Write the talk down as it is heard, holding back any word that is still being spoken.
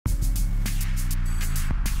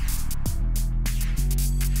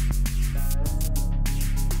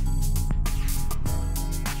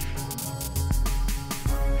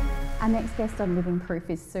Our next guest on Living Proof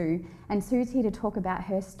is Sue, and Sue's here to talk about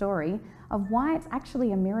her story of why it's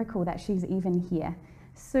actually a miracle that she's even here.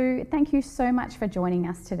 Sue, thank you so much for joining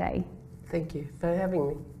us today. Thank you for having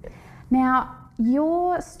me. Now,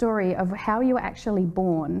 your story of how you were actually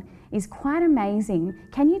born is quite amazing.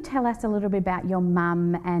 Can you tell us a little bit about your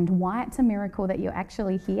mum and why it's a miracle that you're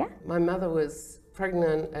actually here? My mother was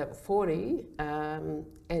pregnant at 40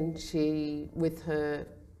 and she, with her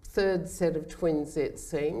third set of twins it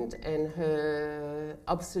seemed, and her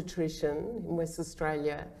obstetrician in West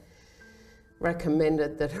Australia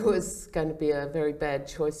recommended that it was going to be a very bad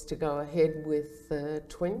choice to go ahead with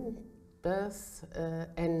twin birth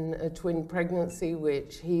and a twin pregnancy,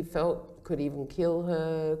 which he felt could even kill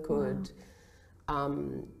her, could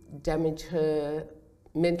damage her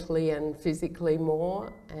mentally and physically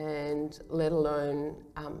more, and let alone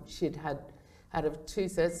she'd had, out of 2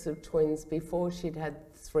 sets of twins before, she'd had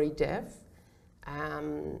 3 deaf,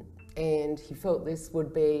 and he felt this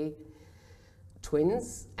would be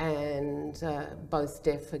twins and both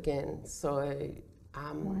deaf again. So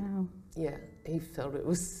Wow. yeah, he felt it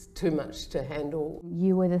was too much to handle.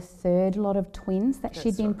 You were the third lot of twins that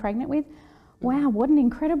she'd That's been right. pregnant with. Wow, what an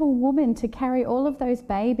incredible woman to carry all of those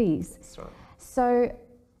babies. That's right. So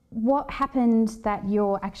what happened that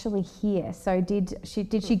you're actually here? So did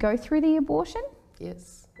she go through the abortion?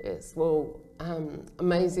 Yes, yes. Well,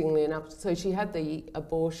 amazingly enough, so she had the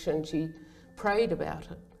abortion, she prayed about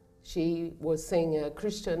it. She was seeing a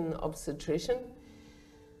Christian obstetrician,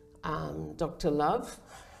 Dr. Love,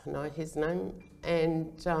 I know his name,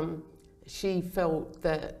 and she felt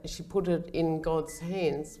that she put it in God's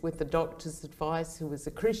hands with the doctor's advice, who was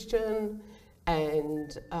a Christian,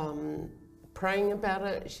 and praying about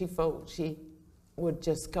it, she felt she would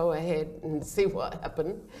just go ahead and see what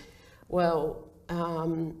happened. Well,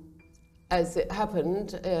 as it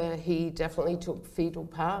happened, he definitely took fetal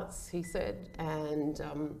parts, he said, and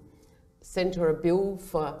sent her a bill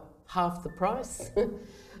for half the price.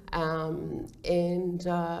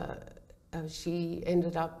 She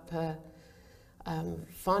ended up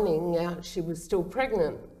finding out she was still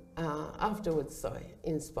pregnant afterwards, so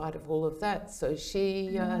in spite of all of that. So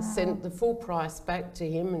she sent the full price back to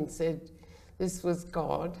him and said this was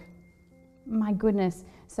God. My goodness.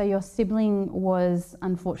 So your sibling was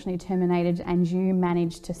unfortunately terminated and you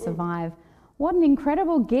managed to survive. What an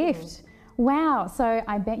incredible gift. Wow. So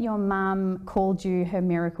I bet your mum called you her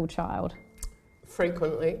miracle child.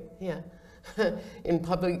 Frequently, yeah. In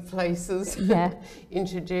public places, Yeah.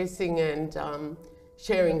 introducing and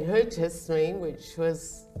sharing her testimony, which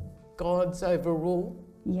was God's overrule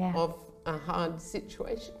Yeah. of a hard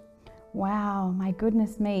situation. Wow, my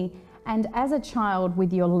goodness me. And as a child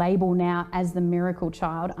with your label now as the miracle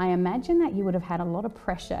child, I imagine that you would have had a lot of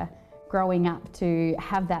pressure growing up to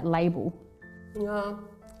have that label. No,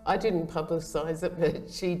 I didn't publicise it, but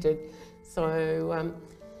she did. So,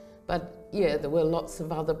 but yeah, there were lots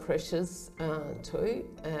of other pressures too,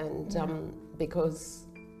 and because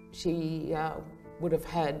she would have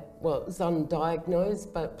had, well, it was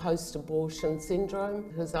undiagnosed, but post-abortion syndrome,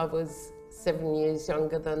 because I was 7 years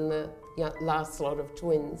younger than the last lot of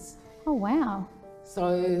twins. Oh, wow.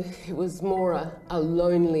 So it was more a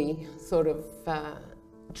lonely sort of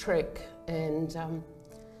trek, and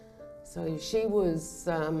so she was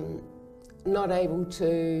not able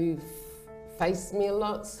to face me a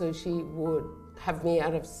lot, so she would have me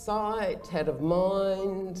out of sight, out of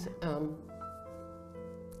mind.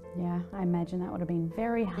 Yeah, I imagine that would have been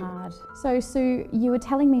very hard. So Sue, you were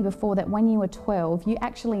telling me before that when you were 12, you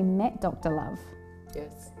actually met Dr. Love.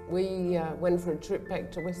 Yes, we went for a trip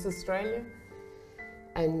back to West Australia,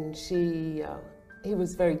 and he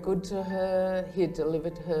was very good to her. He had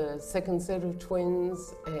delivered her second set of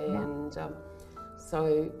twins, and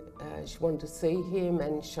so she wanted to see him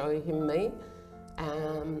and show him me.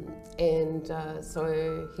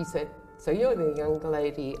 So he said, "So you're the young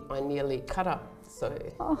lady I nearly cut up." So,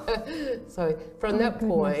 so from that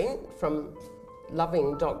point, from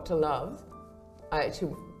loving Dr. Love, I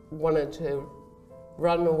actually wanted to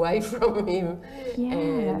run away from him,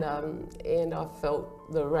 and I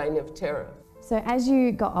felt the reign of terror. So as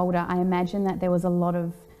you got older, I imagine that there was a lot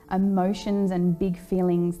of emotions and big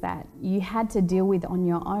feelings that you had to deal with on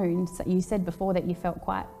your own. So you said before that you felt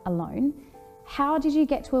quite alone. How did you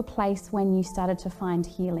get to a place when you started to find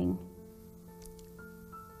healing?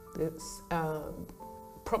 It's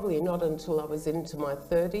probably not until I was into my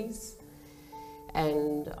 30s,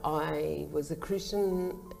 and I was a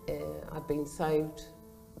Christian. I'd been saved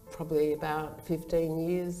probably about 15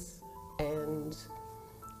 years, and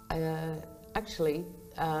actually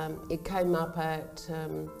it came up at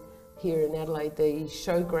here in Adelaide, the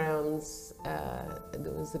showgrounds,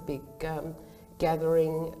 there was a big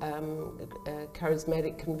gathering,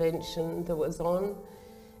 charismatic convention that was on,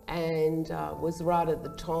 and was right at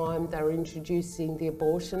the time they were introducing the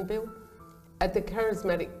abortion bill. At the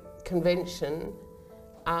charismatic convention,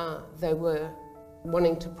 they were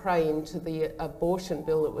wanting to pray into the abortion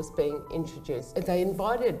bill that was being introduced. They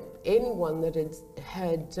invited anyone that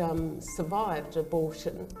had survived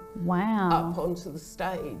abortion up onto the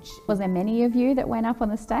stage. Was there many of you that went up on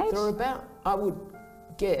the stage? There were about, I would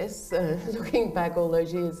guess, looking back all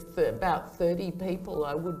those years, about 30 people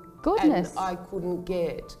I would. Goodness. And I couldn't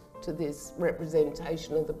get to this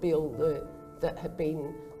representation of the bill that had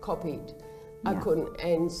been copied. I couldn't,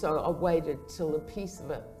 and so I waited till a piece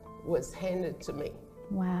of it was handed to me.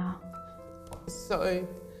 Wow. So,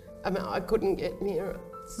 I mean, I couldn't get near it.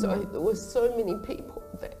 So there were so many people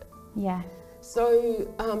there. Yeah. So,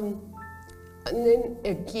 and then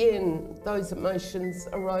again, those emotions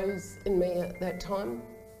arose in me at that time.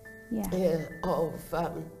 Yeah. Of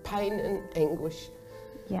pain and anguish.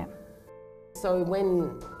 Yeah. So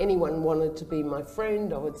when anyone wanted to be my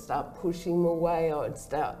friend, I would start pushing them away, I would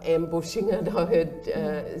start ambushing it, I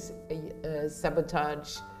would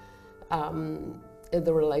sabotage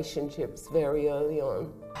the relationships very early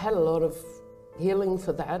on. I had a lot of healing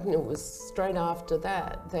for that, and it was straight after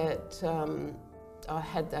that I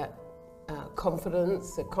had that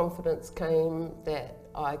confidence. The confidence came that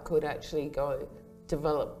I could actually go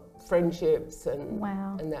develop friendships and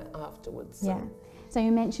that afterwards. Yeah. So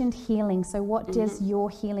you mentioned healing. So what does your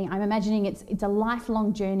healing, I'm imagining it's a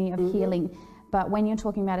lifelong journey of healing, but when you're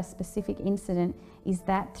talking about a specific incident, is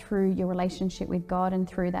that through your relationship with God and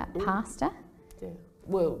through that pastor? Yeah.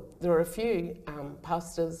 Well, there are a few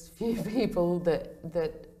pastors, few people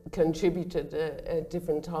that contributed at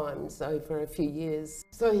different times over a few years.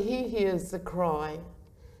 So he hears the cry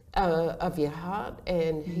of your heart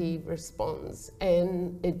and he responds,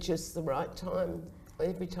 and it's just the right time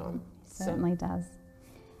every time. Certainly does.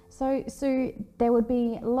 So there would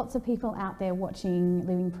be lots of people out there watching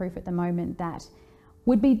Living Proof at the moment that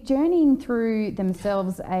would be journeying through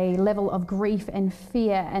themselves a level of grief and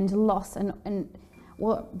fear and loss and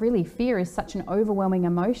well, really fear is such an overwhelming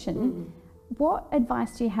emotion. What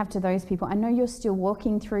advice do you have to those people? I know you're still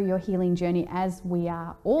walking through your healing journey, as we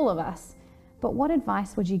are, all of us, but what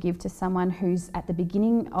advice would you give to someone who's at the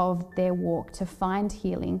beginning of their walk to find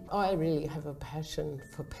healing? I really have a passion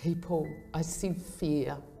for people. I see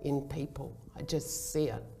fear in people. I just see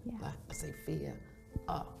it. I see fear,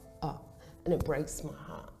 and it breaks my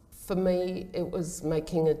heart. For me, it was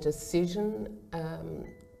making a decision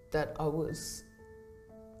that I was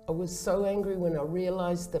so angry when I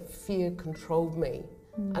realised that fear controlled me,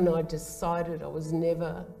 and I decided I was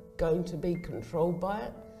never going to be controlled by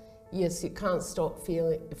it. Yes, you can't stop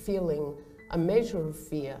feeling a measure of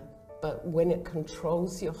fear, but when it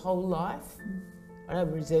controls your whole life, I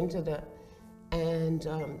resented it, and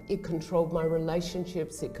it controlled my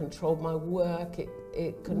relationships, it controlled my work,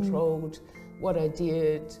 it controlled what I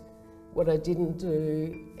did, what I didn't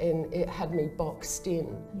do, and it had me boxed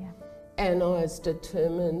in. And I was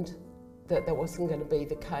determined that that wasn't going to be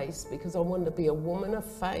the case, because I wanted to be a woman of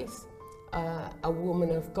faith, a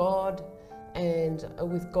woman of God, and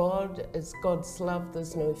with God, as God's love,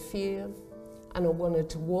 there's no fear. And I wanted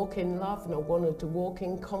to walk in love, and I wanted to walk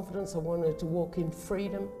in confidence, I wanted to walk in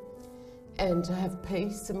freedom, and to have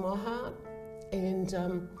peace in my heart. And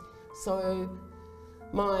so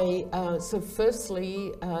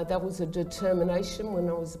firstly, that was a determination when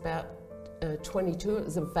I was about 22. It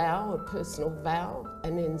was a vow, a personal vow.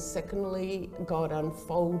 And then secondly, God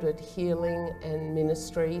unfolded healing and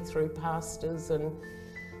ministry through pastors and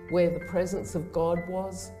where the presence of God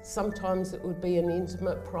was. Sometimes it would be an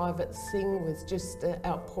intimate, private thing with just the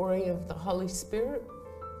outpouring of the Holy Spirit.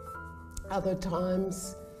 Other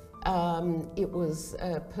times it was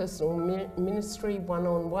a personal ministry,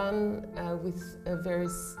 one-on-one with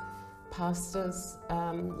various pastors,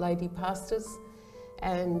 lady pastors.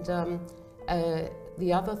 And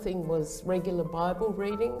the other thing was regular Bible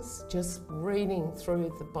readings, just reading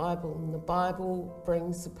through the Bible. And the Bible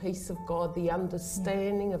brings the peace of God, the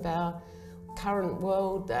understanding of our current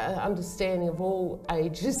world, the understanding of all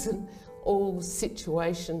ages and all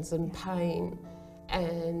situations and pain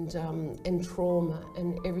and trauma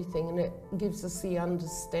and everything. And it gives us the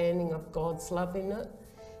understanding of God's love in it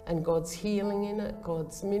and God's healing in it,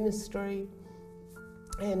 God's ministry,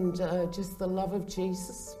 and just the love of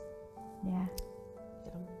Jesus. Yeah.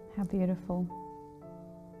 How beautiful.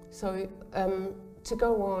 So to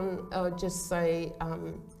go on, I would just say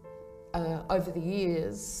over the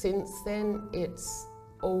years since then, it's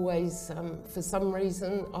always, for some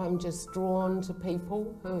reason, I'm just drawn to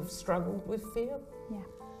people who have struggled with fear. Yeah.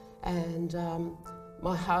 And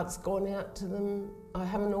my heart's gone out to them. I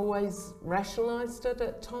haven't always rationalised it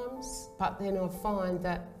at times, but then I find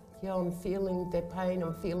that, yeah, I'm feeling their pain,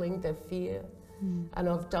 I'm feeling their fear, and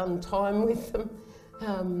I've done time with them,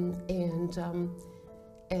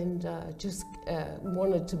 and just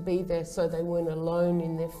wanted to be there so they weren't alone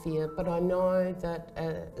in their fear. But I know that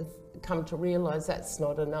I've come to realise that's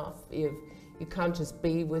not enough. You can't just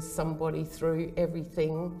be with somebody through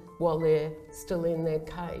everything while they're still in their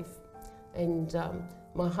cave. And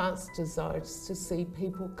my heart's desire is to see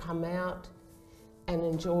people come out and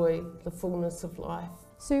enjoy the fullness of life.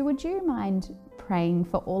 Sue, would you mind praying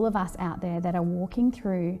for all of us out there that are walking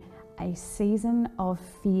through a season of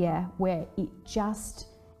fear where it just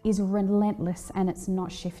is relentless and it's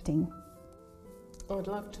not shifting? I'd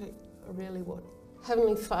love to, I really would.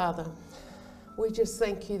 Heavenly Father, we just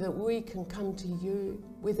thank you that we can come to you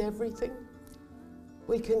with everything.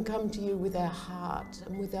 We can come to you with our heart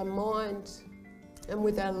and with our mind and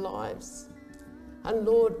with our lives. And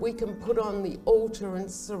Lord, we can put on the altar and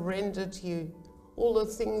surrender to you all the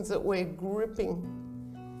things that we're gripping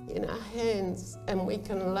in our hands, and we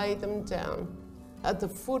can lay them down at the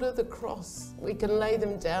foot of the cross. We can lay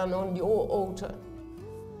them down on your altar,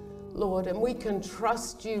 Lord, and we can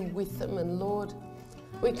trust you with them. And Lord,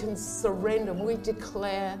 we can surrender. We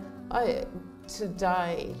declare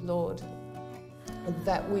today, Lord,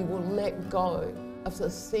 that we will let go of the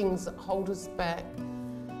things that hold us back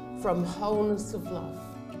from wholeness of love,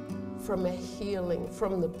 from a healing,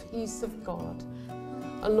 from the peace of God.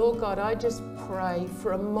 And Lord God, I just pray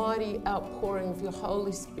for a mighty outpouring of your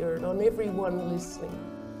Holy Spirit on everyone listening.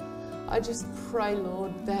 I just pray,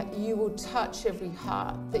 Lord, that you will touch every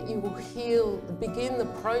heart, that you will heal, begin the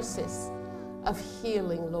process of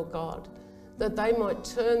healing, Lord God, that they might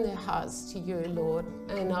turn their hearts to you, Lord,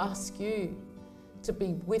 and ask you to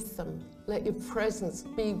be with them. Let your presence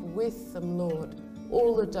be with them, Lord,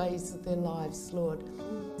 all the days of their lives, Lord,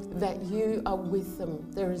 that you are with them.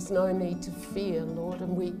 There is no need to fear, Lord.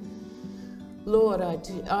 And Lord,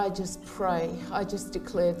 I just pray, I just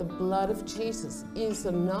declare the blood of Jesus is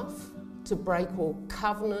enough to break all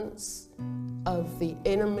covenants of the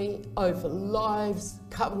enemy over lives,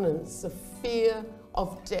 covenants of fear,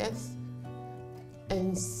 of death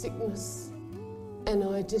and sickness. And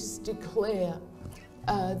I just declare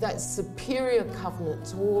that superior covenant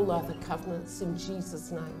to all other covenants in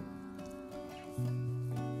Jesus' name.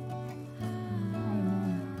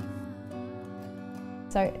 Amen.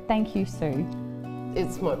 So thank you, Sue.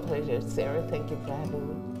 It's my pleasure, Sarah. Thank you for having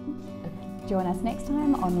me. Join us next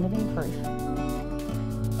time on Living Proof.